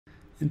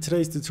In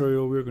today's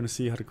tutorial, we're going to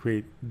see how to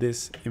create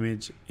this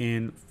image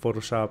in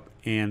Photoshop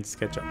and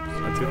SketchUp. So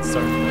let's get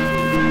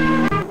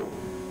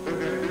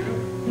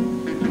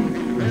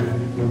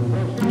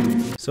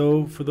started.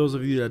 So for those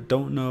of you that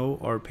don't know,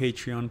 our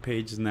Patreon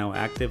page is now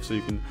active, so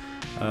you can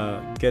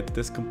get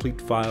this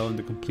complete file and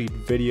the complete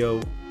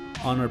video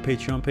on our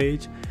Patreon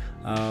page.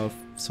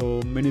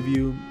 So many of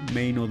you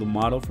may know the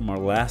model from our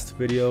last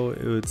video.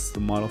 It's the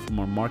model from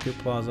our Market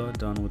Plaza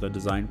done with a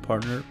design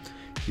partner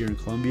here in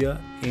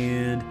Colombia,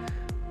 and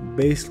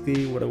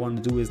basically what I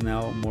want to do is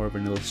now more of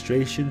an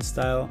illustration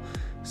style.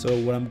 So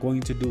what I'm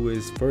going to do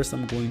is first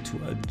I'm going to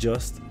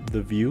adjust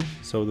the view.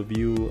 So the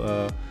view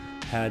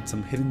had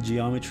some hidden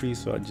geometry,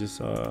 so I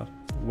just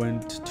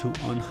went to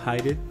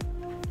unhide it.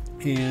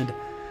 And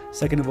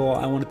second of all,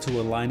 I wanted to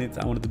align it.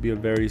 I wanted to be a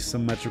very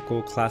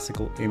symmetrical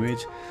classical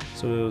image.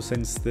 So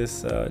since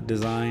this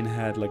design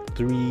had like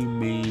three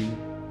main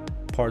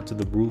parts of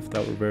the roof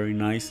that were very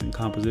nice in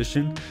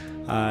composition,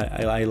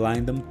 I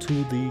aligned them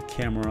to the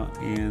camera,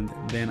 and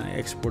then I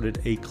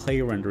exported a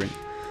clay rendering.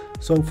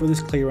 So for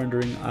this clay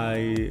rendering,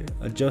 I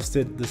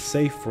adjusted the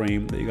safe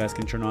frame that you guys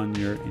can turn on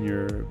in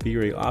your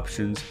V-Ray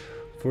options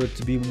for it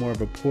to be more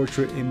of a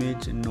portrait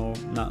image and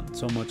not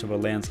so much of a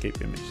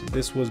landscape image.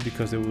 This was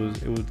because it was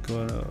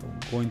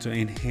going to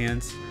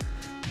enhance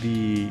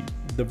the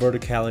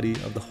verticality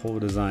of the whole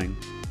design.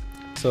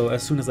 So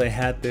as soon as I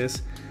had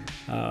this,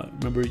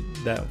 remember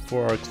that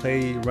for our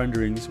clay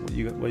renderings, what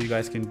you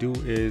guys can do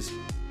is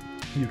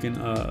you can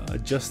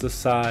adjust the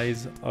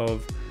size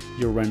of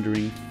your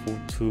rendering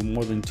to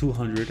more than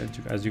 200,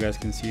 as you guys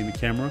can see in the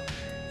camera,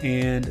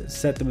 and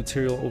set the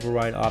material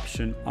override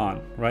option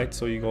on, right?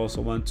 So you also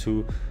want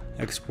to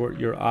export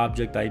your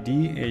object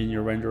ID and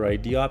your render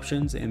ID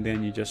options, and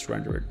then you just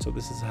render it. So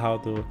this is how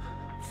the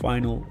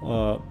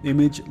final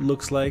image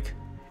looks like.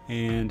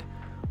 And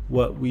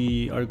what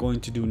we are going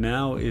to do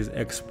now is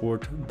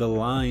export the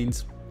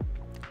lines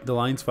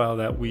file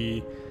that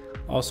we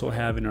also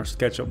have in our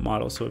SketchUp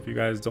model. So if you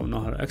guys don't know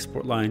how to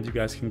export lines, you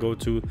guys can go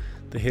to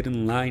the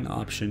hidden line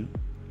option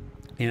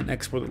and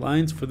export the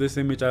lines. For this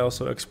image, I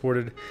also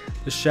exported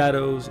the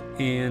shadows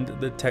and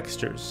the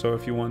textures. So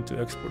if you want to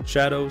export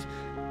shadows,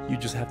 you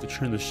just have to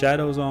turn the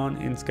shadows on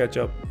in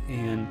SketchUp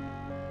and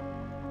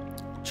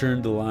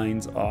turn the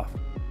lines off.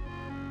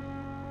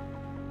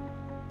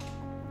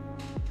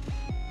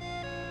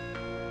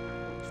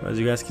 So as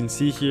you guys can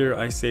see here,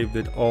 I saved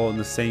it all in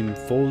the same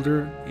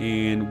folder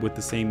and with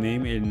the same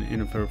name,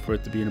 and for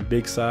it to be in a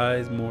big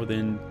size, more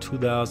than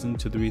 2,000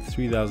 to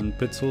 3,000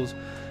 pixels.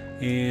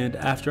 And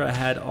after I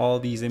had all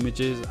these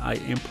images, I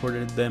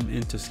imported them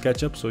into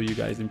SketchUp. So you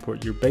guys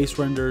import your base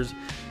renders,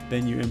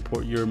 then you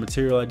import your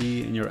material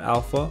ID and your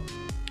alpha.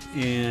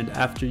 And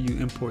after you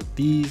import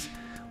these,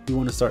 we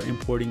want to start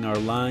importing our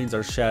lines,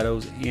 our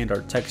shadows, and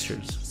our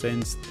textures.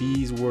 Since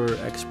these were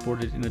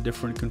exported in a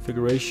different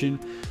configuration,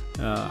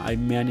 I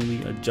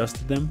manually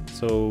adjusted them.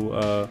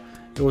 So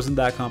it wasn't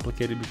that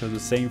complicated because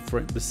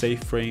the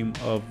safe frame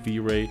of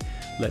V-Ray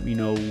let me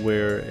know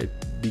where it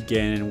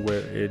began and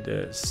where it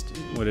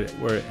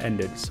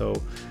ended. So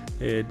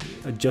it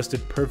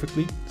adjusted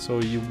perfectly. So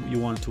you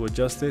want to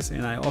adjust this.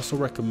 And I also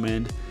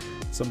recommend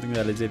something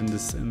that I did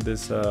in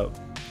this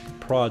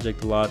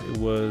project a lot. It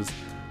was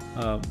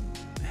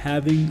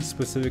having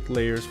specific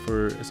layers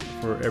for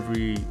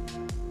every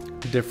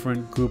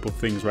different group of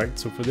things, right?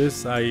 So for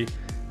this, I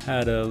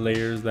had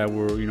layers that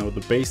were,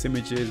 the base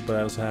images, but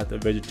I also had the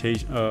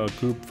vegetation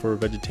group for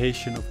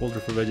vegetation, a folder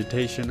for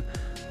vegetation.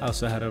 I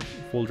also had a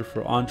folder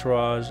for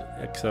entourage,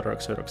 etc.,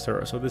 etc.,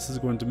 etc. So this is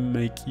going to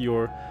make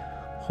your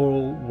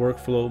whole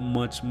workflow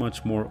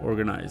much more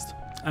organized.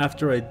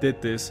 After I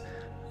did this,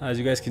 as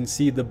you guys can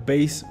see, the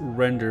base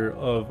render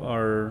of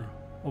our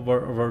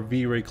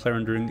V-Ray clay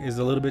rendering is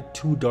a little bit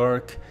too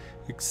dark.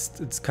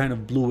 It's kind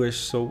of bluish.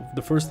 So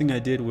the first thing I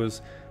did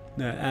was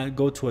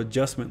go to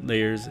adjustment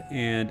layers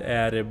and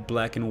add a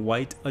black and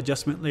white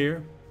adjustment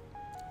layer.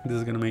 This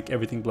is going to make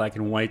everything black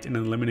and white and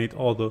eliminate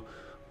all the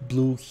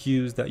blue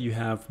hues that you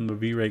have from the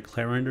V-Ray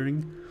clay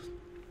rendering.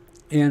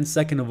 And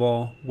second of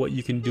all, what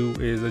you can do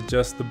is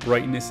adjust the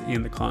brightness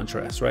and the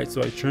contrast, right?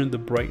 So I turned the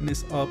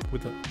brightness up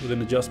with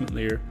an adjustment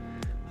layer.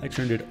 I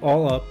turned it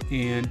all up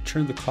and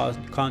turned the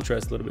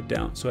contrast a little bit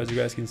down. So as you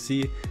guys can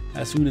see,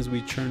 as soon as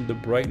we turned the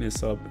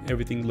brightness up,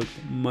 everything looked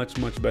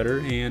much better.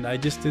 And I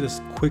just did a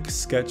quick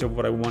sketch of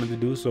what I wanted to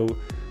do. So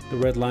the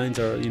red lines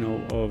are,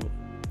 of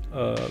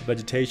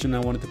vegetation I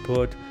wanted to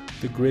put.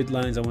 The grid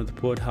lines I wanted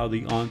to put how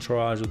the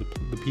entourage or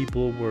the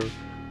people were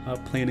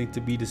planning to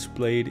be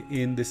displayed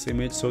in this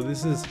image. So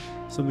this is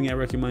something I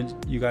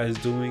recommend you guys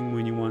doing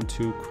when you want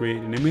to create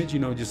an image.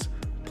 Just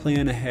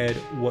plan ahead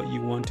what you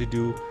want to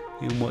do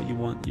and what you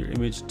want your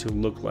image to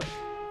look like.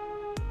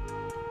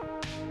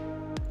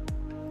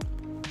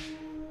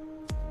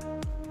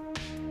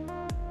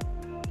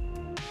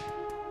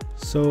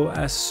 So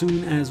as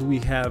soon as we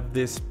have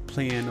this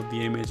plan of the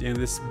image and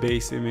this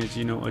base image,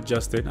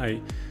 adjusted, I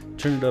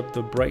turned up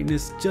the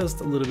brightness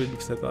just a little bit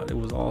because I thought it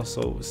was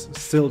also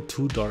still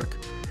too dark.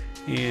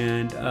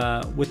 And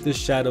with this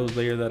shadows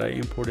layer that I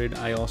imported,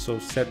 I also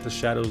set the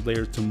shadows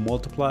layer to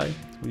multiply.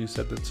 When you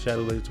set the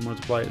shadow layer to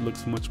multiply, it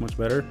looks much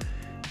better.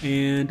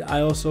 And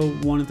I also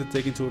wanted to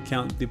take into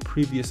account the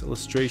previous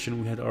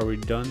illustration we had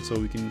already done, so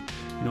we can,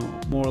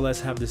 more or less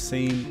have the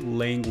same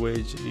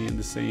language and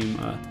the same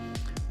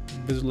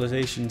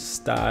visualization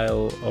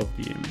style of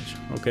the image.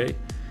 Okay,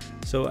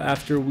 so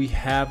after we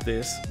have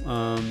this,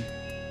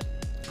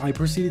 I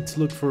proceeded to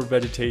look for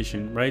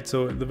vegetation, right?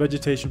 So the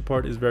vegetation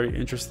part is very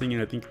interesting,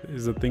 and I think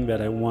is the thing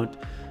that I want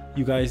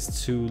you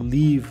guys to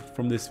leave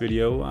from this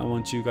video. I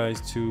want you guys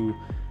to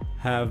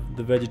have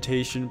the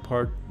vegetation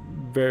part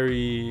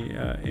very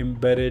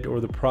embedded, or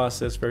the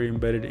process very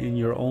embedded in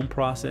your own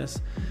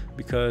process,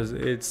 because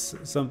it's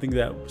something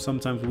that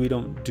sometimes we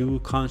don't do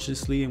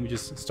consciously, and we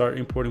just start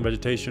importing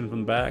vegetation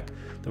from the back,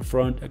 the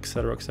front,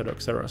 etc, etc,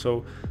 etc.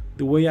 So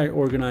the way I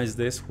organized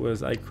this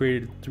was I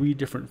created 3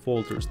 different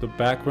folders: the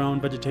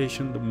background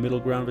vegetation, the middle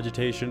ground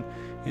vegetation,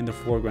 and the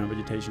foreground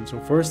vegetation. So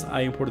first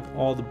I imported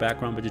all the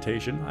background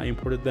vegetation. I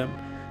imported them,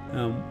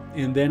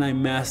 and then I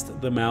masked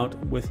them out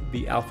with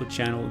the alpha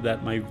channel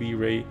that my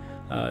V-Ray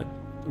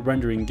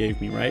rendering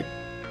gave me, right?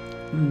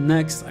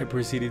 Next, I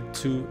proceeded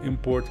to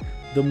import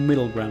the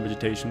middle ground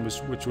vegetation,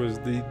 which was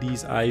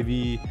these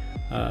ivy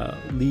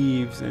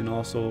leaves and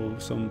also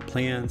some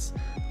plants.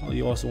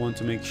 You also want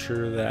to make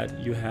sure that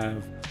you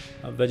have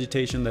a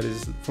vegetation that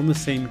is from the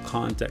same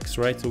context,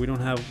 right? So we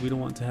don't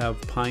want to have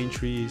pine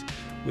trees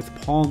with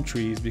palm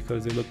trees,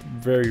 because they look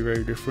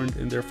very different,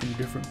 and they're from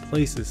different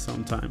places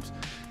sometimes.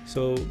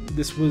 So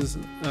this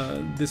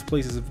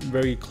place is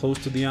very close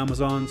to the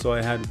Amazon, so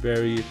I had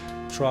very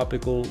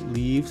tropical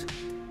leaves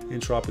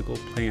and tropical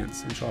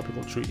plants and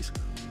tropical trees.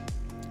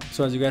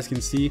 So as you guys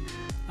can see,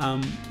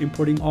 I'm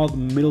importing all the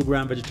middle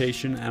ground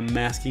vegetation. I'm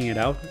masking it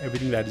out,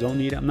 everything that I don't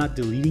need. I'm not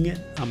deleting it,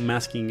 I'm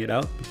masking it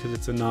out, because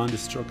it's a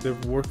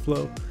non-destructive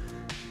workflow.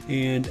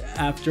 And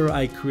after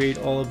I create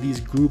all of these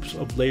groups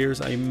of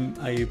layers,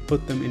 I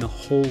put them in a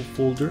whole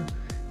folder.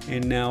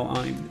 And now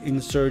I'm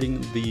inserting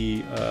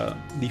the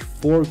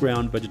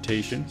foreground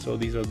vegetation. So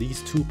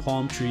these 2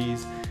 palm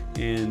trees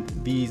and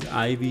these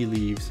ivy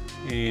leaves.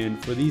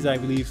 And for these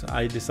ivy leaves,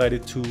 I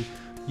decided to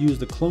use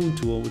the clone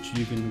tool, which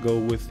you can go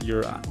with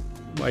your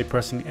by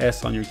pressing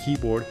S on your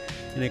keyboard.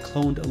 And I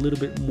cloned a little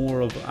bit more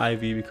of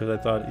ivy, because I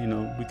thought,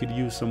 we could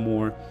use some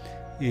more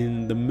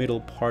in the middle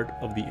part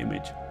of the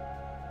image.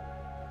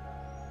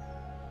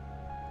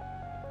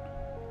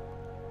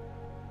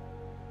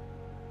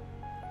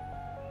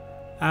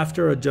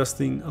 After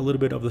adjusting a little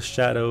bit of the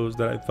shadows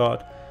that I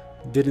thought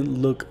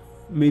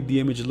made the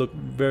image look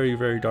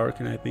very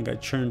dark, and I think I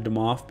churned them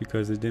off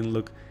because it didn't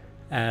look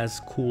as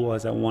cool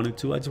as I wanted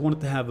to. I just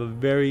wanted to have a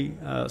very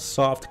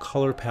soft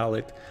color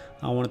palette.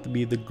 I wanted to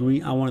be the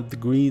green. I wanted the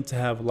green to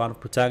have a lot of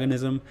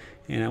protagonism,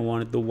 and I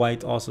wanted the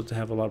white also to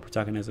have a lot of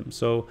protagonism.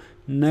 So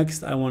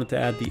next, I wanted to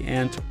add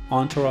the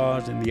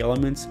entourage and the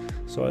elements.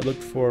 So I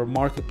looked for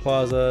market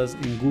plazas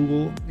in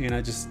Google, and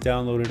I just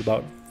downloaded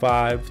about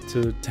 5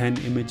 to 10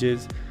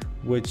 images,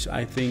 which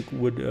I think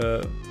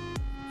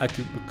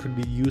could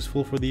be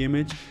useful for the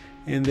image.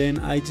 And then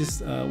I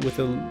just with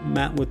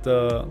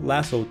the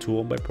lasso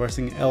tool, by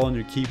pressing L on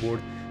your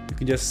keyboard, you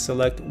can just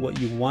select what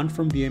you want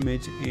from the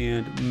image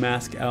and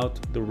mask out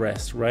the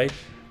rest, right?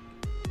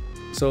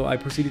 So I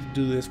proceeded to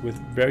do this with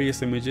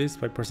various images.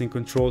 By pressing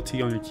Ctrl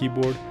T on your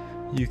keyboard,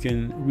 you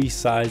can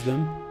resize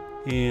them,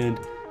 and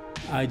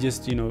I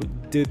just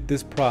did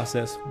this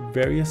process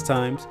various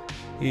times.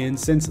 And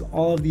since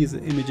all of these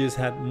images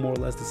had more or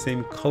less the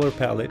same color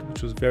palette,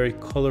 which was very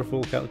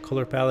colorful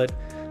color palette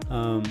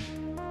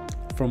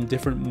from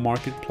different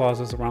market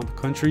plazas around the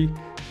country,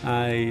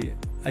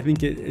 I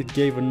think it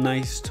gave a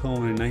nice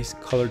tone and a nice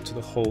color to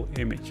the whole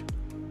image.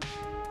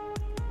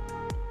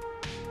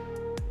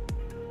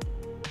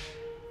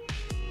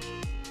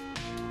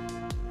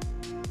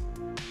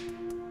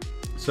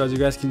 So as you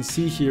guys can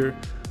see here,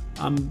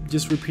 I'm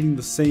just repeating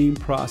the same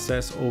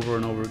process over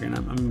and over again.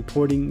 I'm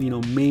importing,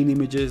 main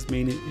images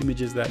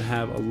that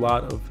have a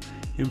lot of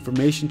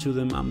information to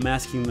them. I'm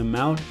masking them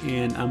out,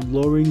 and I'm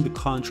lowering the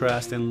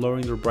contrast and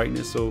lowering their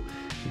brightness so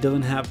it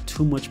doesn't have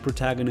too much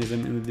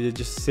protagonism, and they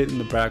just sit in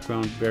the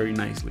background very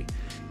nicely.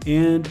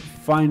 And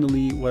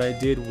finally, what I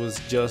did was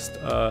just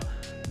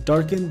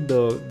darken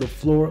the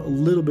floor a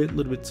little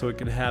bit so it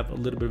could have a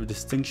little bit of a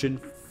distinction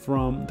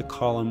from the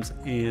columns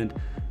and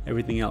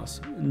everything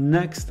else.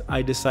 Next,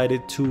 I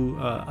decided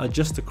to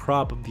adjust the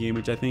crop of the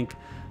image. I think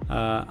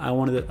I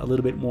wanted it a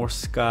little bit more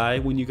sky.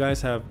 When you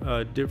guys have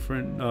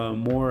different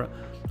more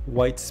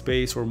white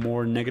space or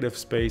more negative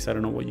space, I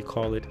don't know what you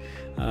call it,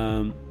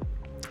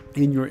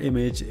 in your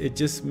image, it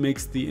just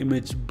makes the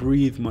image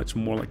breathe much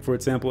more. Like, for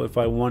example, if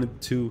I wanted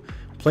to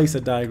place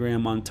a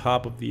diagram on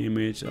top of the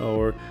image,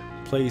 or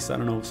place, I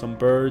don't know, some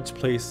birds,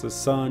 place the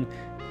sun,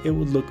 it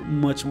would look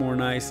much more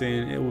nice,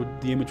 and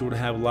the image would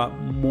have a lot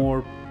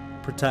more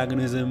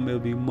protagonism. It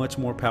would be much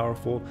more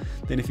powerful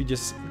than if you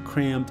just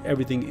crammed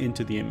everything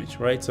into the image,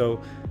 right? So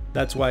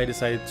that's why I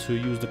decided to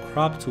use the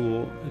crop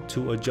tool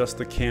to adjust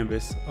the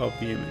canvas of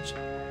the image.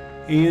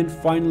 And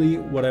finally,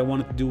 what I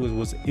wanted to do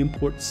was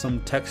import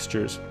some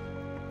textures,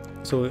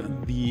 so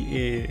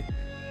the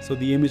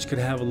image could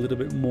have a little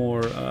bit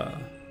more.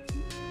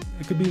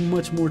 It could be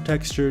much more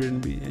textured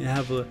and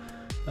have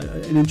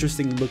an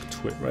interesting look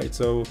to it, right?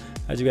 So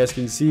as you guys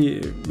can see,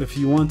 if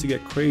you want to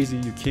get crazy,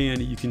 you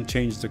can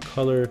change the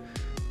color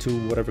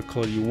to whatever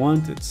color you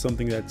want. It's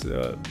something that's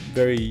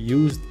very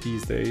used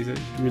these days. It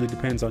really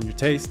depends on your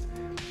taste.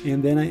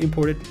 And then I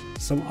imported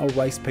a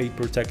rice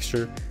paper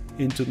texture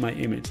into my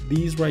image.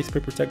 These rice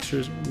paper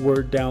textures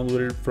were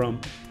downloaded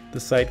from the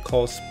site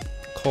called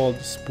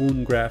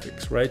Spoon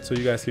Graphics, right? So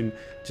you guys can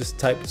just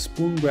type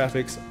Spoon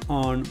Graphics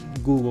on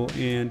Google,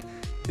 and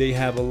they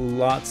have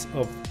lots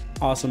of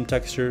awesome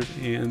textures,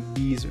 and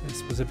these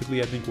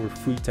specifically I think were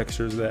free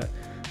textures that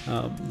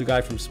the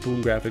guy from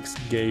Spoon Graphics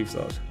gave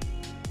us.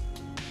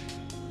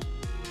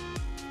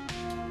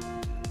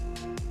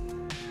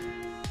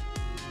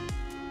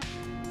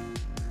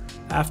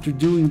 After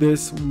doing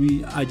this,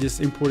 I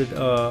just imported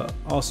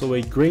also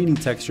a grainy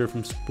texture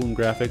from Spoon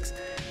Graphics,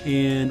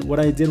 and what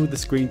I did with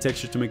this grainy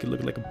texture to make it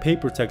look like a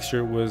paper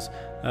texture was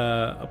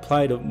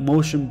applied a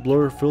motion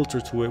blur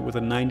filter to it with a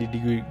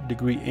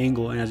 90-degree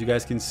angle, and as you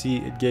guys can see,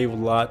 it gave a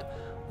lot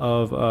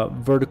of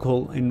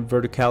vertical and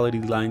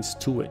verticality lines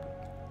to it.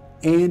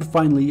 And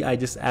finally, I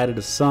just added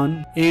a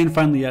sun, and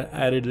finally I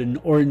added an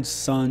orange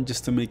sun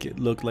just to make it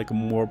look like a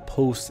more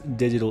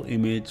post-digital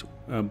image.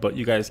 But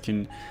you guys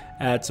can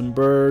add some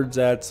birds,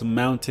 add some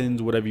mountains,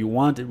 whatever you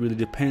want. It really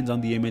depends on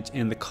the image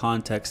and the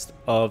context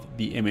of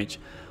the image.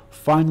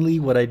 Finally,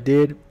 what I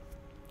did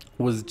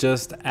was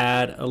just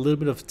add a little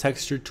bit of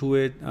texture to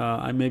it.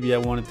 Maybe I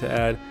wanted to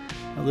add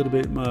a little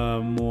bit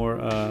more,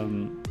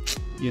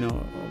 you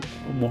know,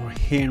 a more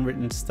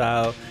handwritten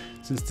style.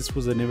 Since this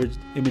was an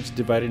image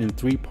divided in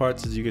 3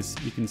 parts, as you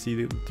can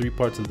see the 3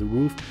 parts of the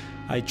roof,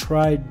 I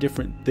tried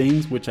different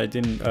things which I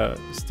didn't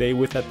stay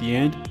with at the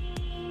end.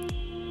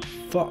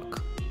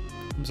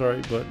 I'm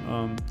sorry, but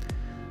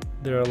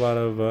there are a lot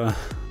of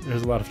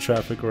there's a lot of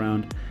traffic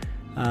around.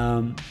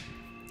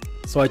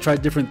 So I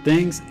tried different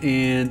things,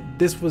 and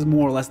this was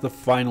more or less the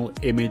final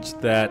image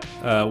that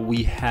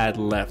we had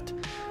left.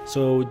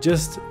 So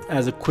just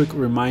as a quick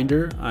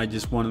reminder, I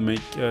just want to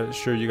make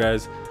sure you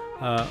guys,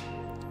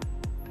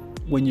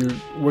 when you're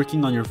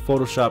working on your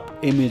Photoshop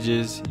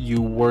images, you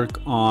work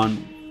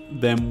on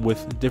them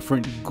with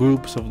different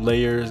groups of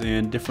layers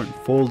and different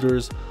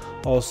folders.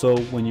 Also,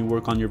 when you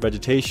work on your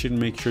vegetation,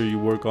 make sure you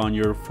work on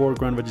your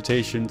foreground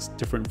vegetation. It's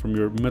different from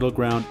your middle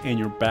ground and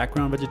your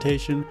background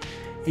vegetation.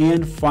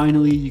 And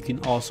finally, you can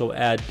also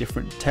add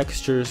different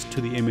textures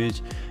to the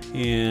image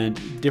and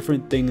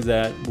different things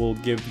that will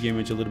give the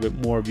image a little bit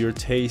more of your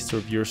taste or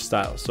of your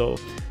style. So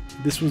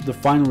this was the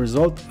final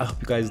result. I hope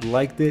you guys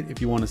liked it.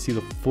 If you want to see the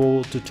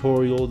full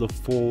tutorial, the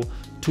full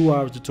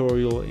 2-hour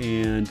tutorial,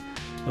 and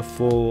the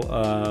full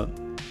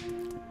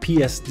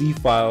PSD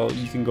file,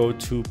 you can go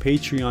to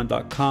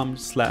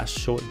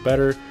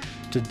patreon.com/showitbetter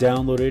to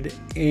download it.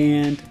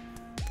 And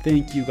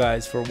thank you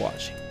guys for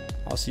watching.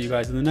 I'll see you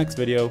guys in the next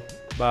video.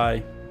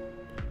 Bye.